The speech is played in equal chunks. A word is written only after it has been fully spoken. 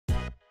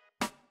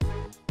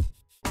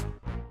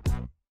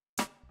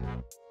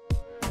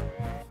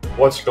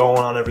What's going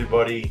on,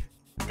 everybody?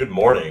 Good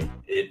morning.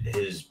 It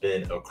has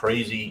been a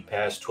crazy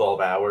past 12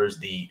 hours.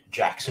 The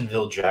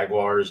Jacksonville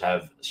Jaguars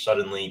have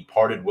suddenly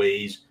parted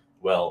ways,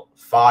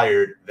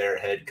 fired their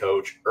head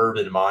coach,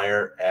 Urban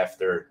Meyer,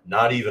 after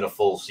not even a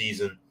full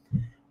season.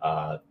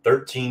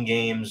 13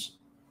 games,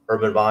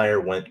 Urban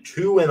Meyer went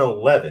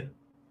 2-11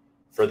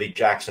 for the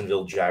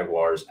Jacksonville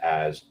Jaguars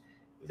as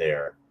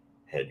their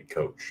head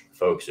coach.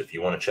 Folks, if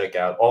you want to check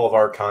out all of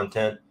our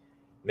content,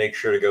 make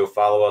sure to go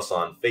follow us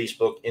on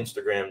Facebook,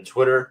 Instagram,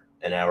 Twitter,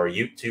 and our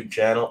YouTube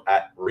channel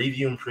at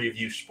Review and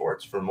Preview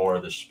Sports for more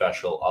of the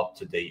special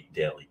up-to-date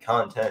daily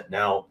content.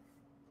 Now,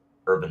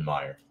 Urban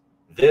Meyer.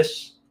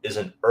 This is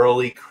an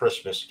early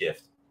Christmas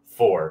gift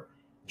for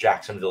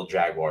Jacksonville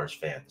Jaguars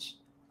fans.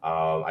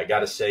 I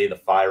got to say, the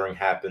firing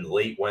happened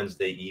late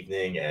Wednesday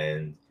evening,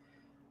 and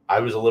I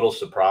was a little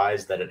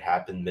surprised that it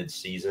happened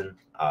mid-season.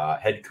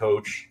 Head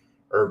coach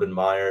Urban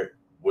Meyer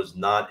was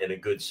not in a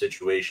good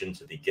situation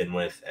to begin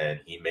with, and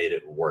he made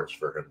it worse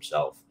for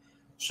himself.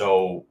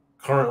 So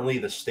currently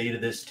the state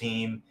of this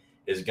team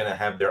is going to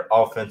have their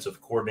offensive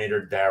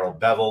coordinator, Darrell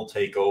Bevell,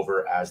 take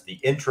over as the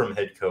interim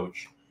head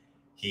coach.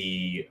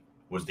 He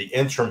was the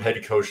interim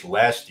head coach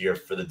last year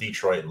for the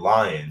Detroit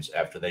Lions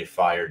after they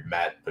fired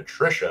Matt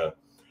Patricia.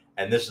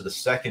 And this is the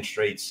second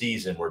straight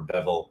season where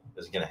Bevell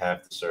is going to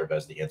have to serve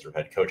as the interim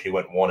head coach. He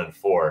went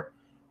 1-4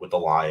 with the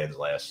Lions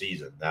last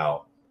season.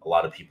 Now, a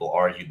lot of people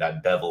argued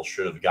that Bevell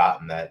should have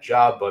gotten that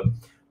job, but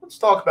let's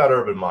talk about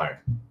Urban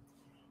Meyer.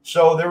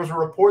 So there was a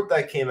report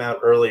that came out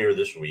earlier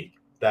this week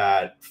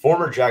that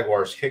former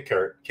Jaguars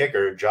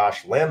kicker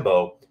Josh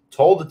Lambo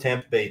told the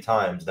Tampa Bay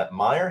Times that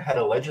Meyer had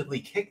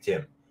allegedly kicked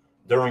him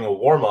during a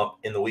warm-up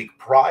in the week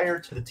prior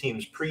to the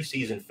team's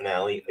preseason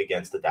finale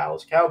against the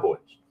Dallas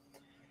Cowboys.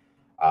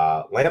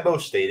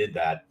 Lambo stated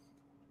that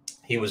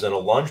he was in a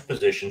lunge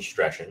position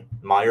stretching.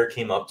 Meyer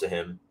came up to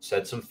him,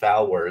 said some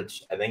foul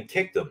words, and then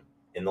kicked him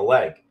in the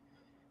leg.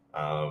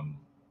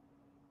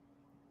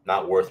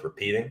 Not worth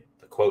repeating.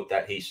 The quote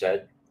that he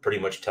said, pretty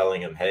much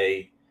telling him,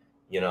 hey,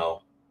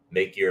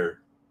 make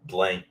your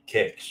blank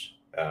kicks.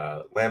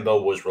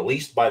 Lambo was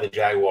released by the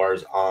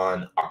Jaguars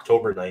on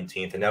October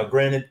 19th. And now,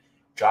 granted,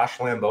 Josh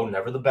Lambo,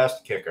 never the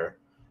best kicker.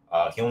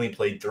 He only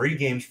played 3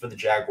 games for the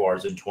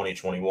Jaguars in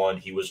 2021.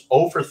 He was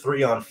 0 for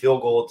 3 on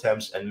field goal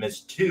attempts and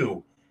missed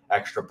 2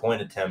 extra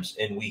point attempts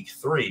in week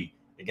 3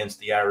 against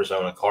the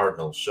Arizona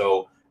Cardinals.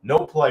 So no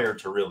player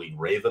to really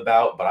rave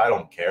about, but I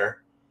don't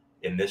care.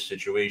 In this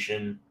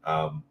situation,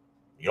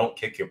 you don't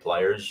kick your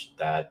players.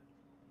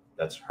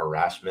 That's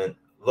harassment.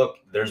 Look,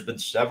 there's been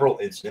several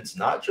incidents,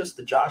 not just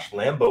the Josh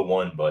Lambo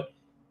one, but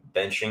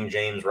benching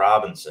James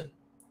Robinson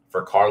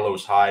for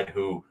Carlos Hyde,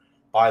 who,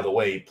 by the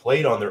way,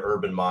 played under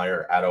Urban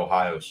Meyer at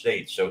Ohio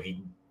State. So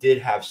he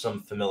did have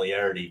some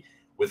familiarity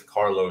with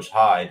Carlos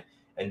Hyde.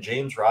 And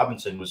James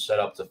Robinson was set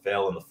up to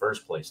fail in the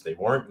first place. They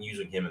weren't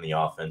using him in the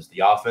offense.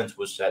 The offense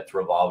was set to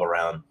revolve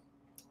around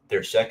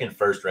their second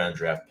first-round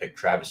draft pick,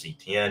 Travis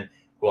Etienne,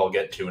 who I'll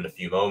get to in a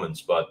few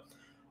moments. But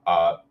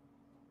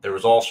there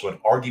was also an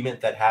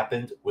argument that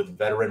happened with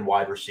veteran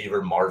wide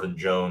receiver Marvin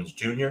Jones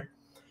Jr.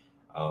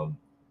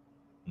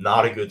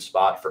 Not a good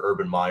spot for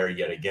Urban Meyer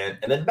yet again.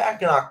 And then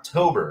back in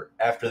October,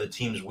 after the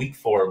team's Week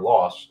 4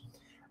 loss,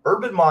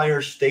 Urban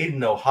Meyer stayed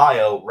in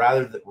Ohio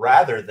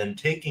rather than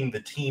taking the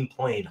team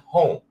plane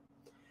home.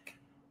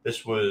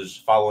 This was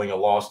following a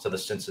loss to the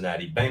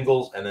Cincinnati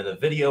Bengals, and then a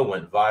video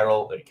went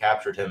viral that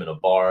captured him in a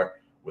bar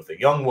with a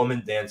young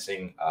woman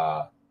dancing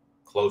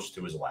close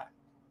to his lap.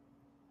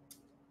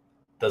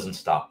 Doesn't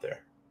stop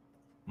there.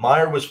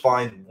 Meyer was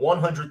fined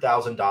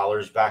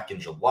 $100,000 back in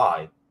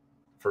July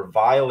for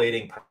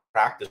violating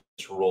practice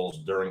rules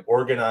during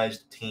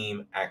organized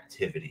team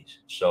activities.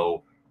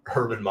 So,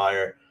 Urban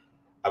Meyer,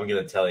 I'm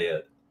going to tell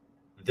you,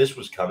 this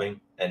was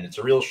coming, and it's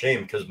a real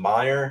shame because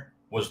Meyer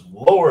was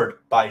lowered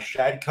by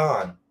Shad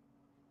Khan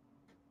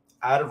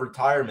out of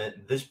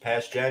retirement this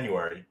past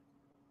January,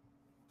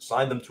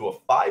 signed them to a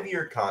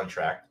 5-year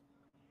contract,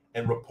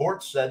 and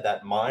reports said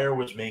that Meyer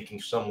was making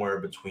somewhere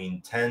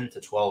between $10 to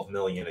 $12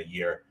 million a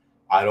year.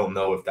 I don't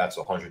know if that's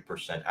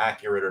 100%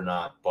 accurate or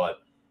not,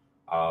 but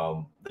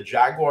the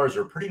Jaguars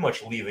are pretty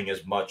much leaving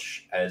as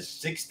much as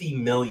 $60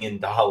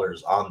 million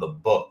on the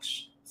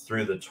books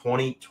through the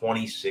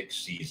 2026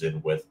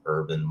 season with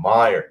Urban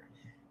Meyer.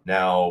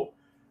 Now,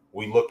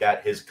 we look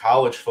at his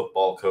college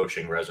football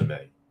coaching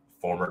resume.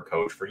 Former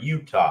coach for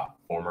Utah,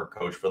 former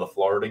coach for the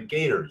Florida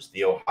Gators,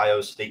 the Ohio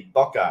State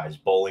Buckeyes,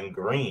 Bowling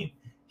Green.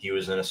 He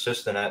was an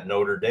assistant at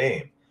Notre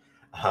Dame.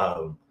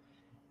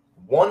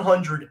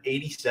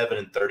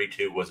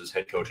 187-32 was his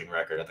head coaching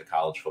record at the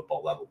college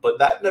football level. But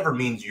that never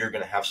means you're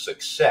going to have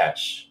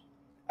success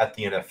at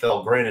the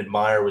NFL. Granted,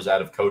 Meyer was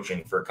out of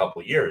coaching for a couple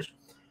of years.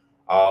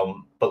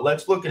 But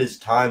let's look at his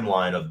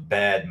timeline of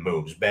bad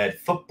moves, bad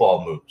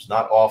football moves,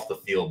 not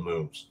off-the-field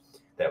moves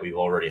that we've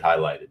already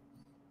highlighted.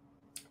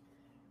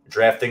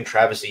 Drafting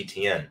Travis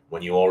Etienne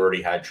when you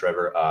already had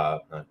James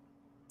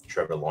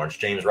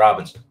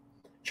Robinson.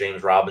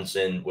 James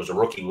Robinson was a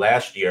rookie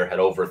last year, had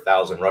over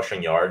 1,000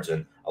 rushing yards,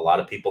 and a lot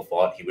of people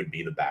thought he would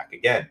be the back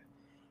again.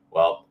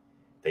 Well,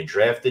 They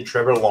drafted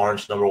Trevor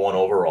Lawrence, #1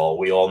 overall.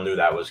 We all knew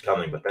that was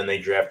coming, but then they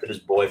drafted his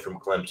boy from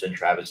Clemson,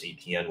 Travis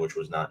Etienne, which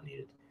was not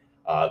needed.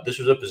 This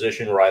was a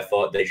position where I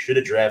thought they should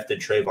have drafted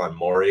Trayvon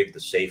Moehrig, the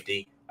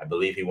safety. I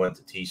believe he went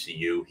to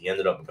TCU. He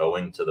ended up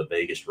going to the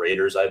Vegas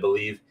Raiders, I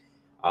believe.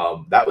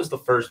 That was the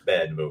first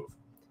bad move.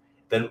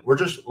 Then we're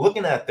just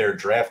looking at their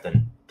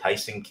drafting.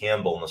 Tyson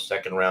Campbell in the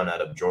 2nd round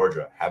out of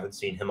Georgia. Haven't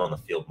seen him on the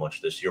field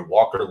much this year.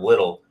 Walker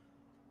Little,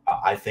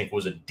 I think,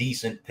 was a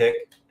decent pick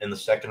in the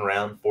 2nd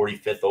round,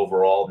 45th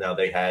overall. Now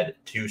they had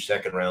 2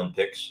 second-round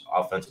picks,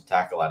 offensive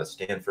tackle out of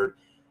Stanford.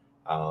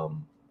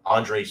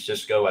 Andre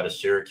Cisco out of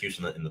Syracuse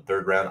in the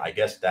 3rd round. I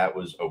guess that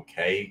was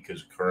okay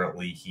because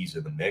currently he's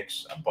in the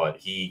mix, but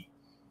he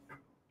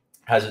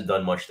hasn't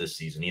done much this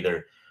season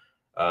either.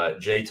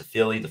 Jay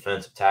Tafili,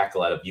 defensive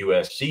tackle out of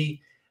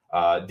USC.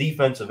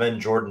 Defensive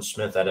end Jordan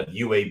Smith out of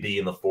UAB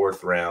in the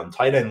 4th round.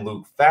 Tight end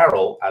Luke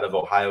Farrell out of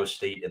Ohio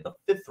State in the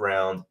 5th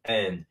round.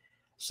 And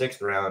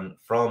 6th round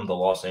from the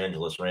Los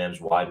Angeles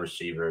Rams, wide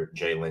receiver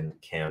Jalen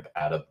Camp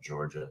out of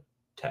Georgia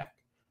Tech.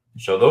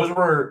 So those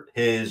were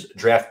his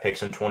draft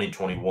picks in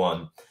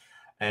 2021.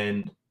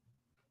 And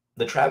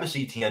the Travis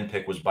Etienne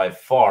pick was by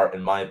far,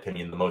 in my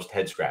opinion, the most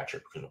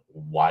head-scratcher. Because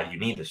why do you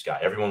need this guy?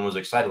 Everyone was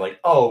excited, like,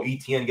 oh,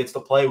 Etienne gets to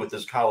play with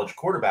this college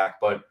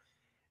quarterback, but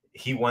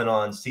he went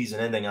on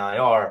season-ending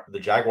IR. The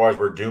Jaguars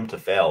were doomed to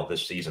fail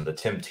this season. The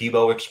Tim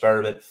Tebow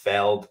experiment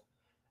failed.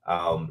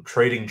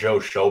 Trading Joe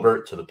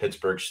Schobert to the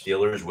Pittsburgh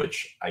Steelers,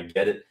 which I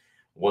get it,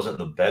 wasn't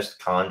the best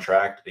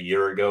contract a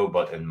year ago,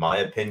 but in my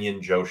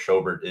opinion, Joe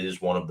Schobert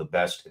is one of the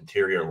best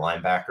interior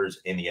linebackers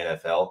in the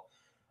NFL.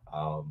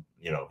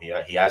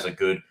 He has a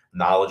good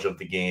knowledge of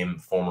the game,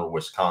 former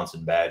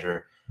Wisconsin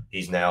Badger.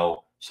 He's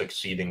now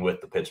succeeding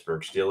with the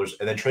Pittsburgh Steelers.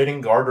 And then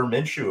trading Gardner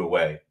Minshew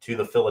away to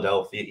the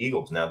Philadelphia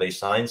Eagles. Now, they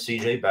signed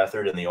C.J.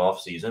 Beathard in the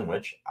offseason,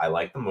 which I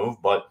like the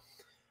move, but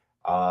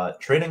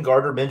trading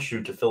Gardner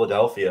Minshew to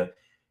Philadelphia,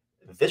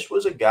 this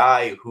was a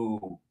guy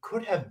who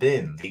could have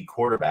been the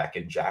quarterback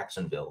in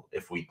Jacksonville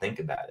if we think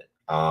about it.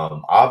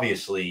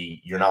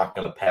 Obviously, you're not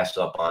going to pass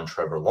up on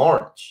Trevor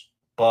Lawrence,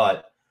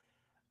 but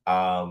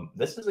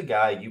this is a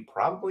guy you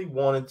probably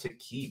wanted to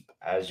keep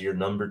as your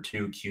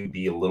 #2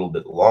 QB a little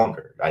bit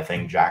longer. I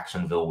think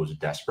Jacksonville was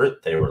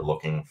desperate. They were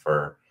looking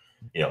for,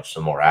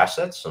 some more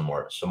assets, some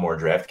more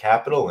draft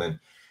capital, and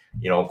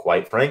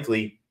quite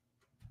frankly,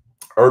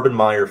 Urban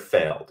Meyer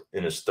failed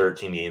in his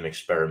 13-game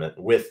experiment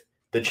with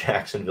the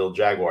Jacksonville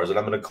Jaguars, and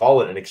I'm going to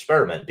call it an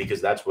experiment because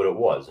that's what it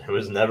was. It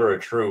was never a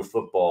true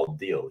football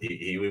deal.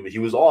 He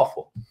was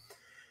awful.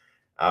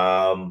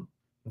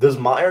 Does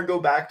Meyer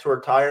go back to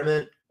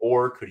retirement,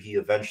 or could he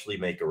eventually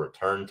make a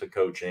return to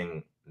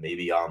coaching,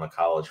 maybe on the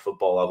college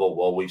football level?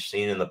 Well, we've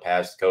seen in the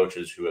past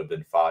coaches who have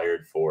been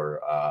fired for,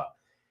 a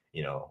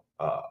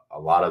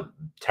lot of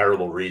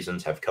terrible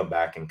reasons have come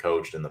back and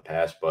coached in the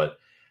past, but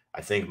I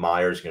think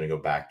Meyer's going to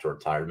go back to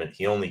retirement.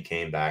 He only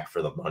came back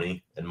for the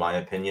money, in my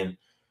opinion.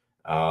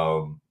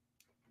 Shad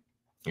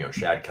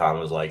Khan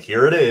was like,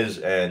 here it is,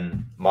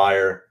 and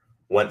Meyer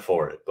went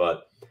for it.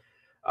 But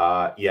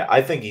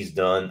I think he's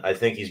done. I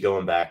think he's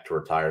going back to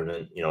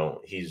retirement.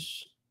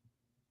 He's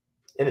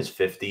in his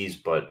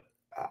 50s, but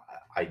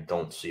I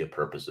don't see a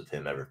purpose of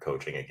him ever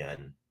coaching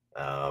again.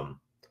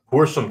 Who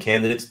are some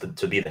candidates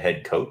to be the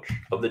head coach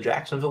of the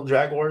Jacksonville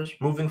Jaguars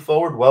moving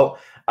forward? Well,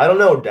 I don't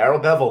know. Darrell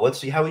Bevell, let's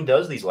see how he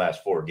does these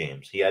last 4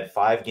 games. He had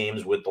 5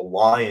 games with the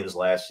Lions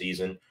last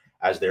season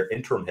as their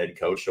interim head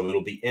coach, so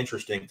it'll be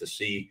interesting to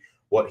see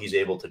what he's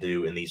able to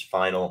do in these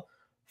final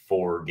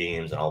 4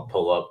 games. And I'll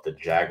pull up the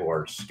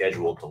Jaguars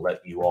schedule to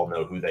let you all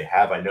know who they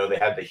have. I know they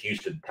have the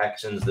Houston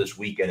Texans this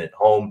weekend at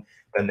home.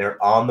 Then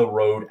they're on the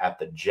road at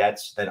the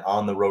Jets, then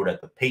on the road at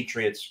the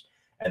Patriots,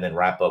 and then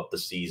wrap up the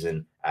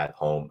season at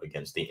home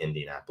against the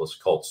Indianapolis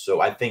Colts.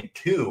 So I think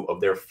 2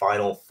 of their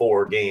final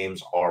 4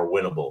 games are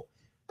winnable.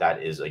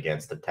 That is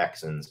against the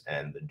Texans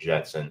and the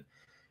Jets. And,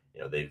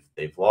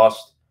 they've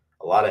lost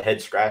a lot of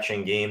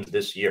head-scratching games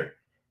this year.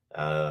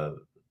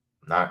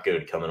 Not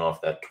good, coming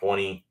off that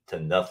 20-0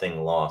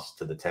 loss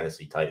to the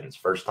Tennessee Titans.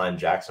 First time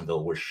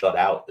Jacksonville was shut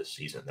out this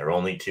season. Their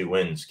only 2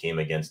 wins came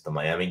against the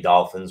Miami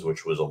Dolphins,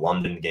 which was a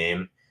London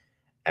game,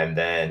 and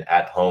then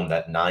at home,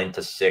 that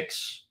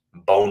 9-6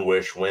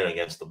 bone-wish win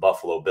against the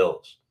Buffalo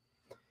Bills.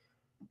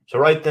 So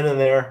right then and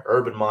there,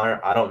 Urban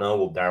Meyer, I don't know,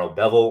 will Darrell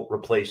Bevell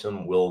replace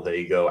him? Will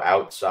they go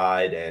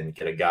outside and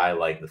get a guy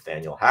like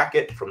Nathaniel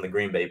Hackett from the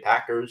Green Bay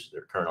Packers,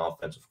 their current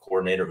offensive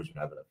coordinator, who's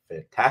been having a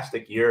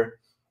fantastic year?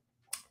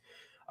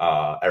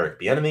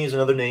 Eric Bieniemy is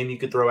another name you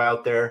could throw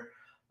out there.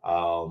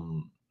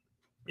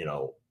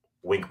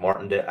 Wink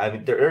Martindale. I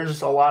mean,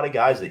 there's a lot of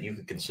guys that you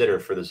could consider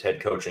for this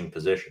head coaching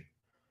position.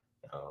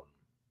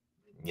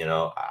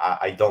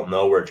 I don't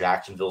know where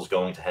Jacksonville's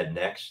going to head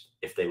next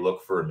if they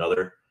look for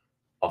another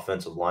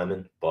offensive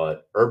lineman,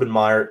 but Urban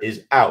Meyer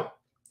is out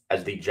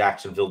as the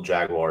Jacksonville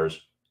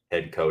Jaguars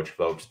head coach.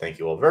 Folks, thank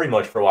you all very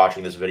much for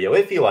watching this video.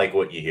 If you like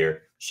what you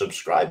hear,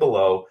 subscribe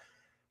below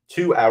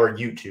to our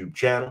YouTube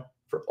channel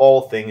for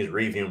all things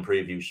review and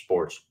preview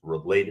sports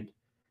related.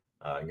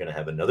 I'm going to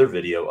have another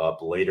video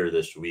up later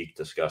this week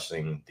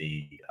discussing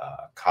the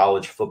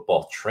college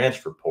football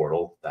transfer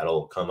portal.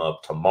 That'll come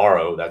up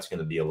tomorrow. That's going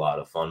to be a lot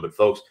of fun. But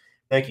folks,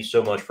 thank you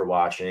so much for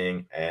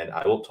watching, and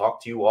I will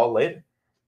talk to you all later.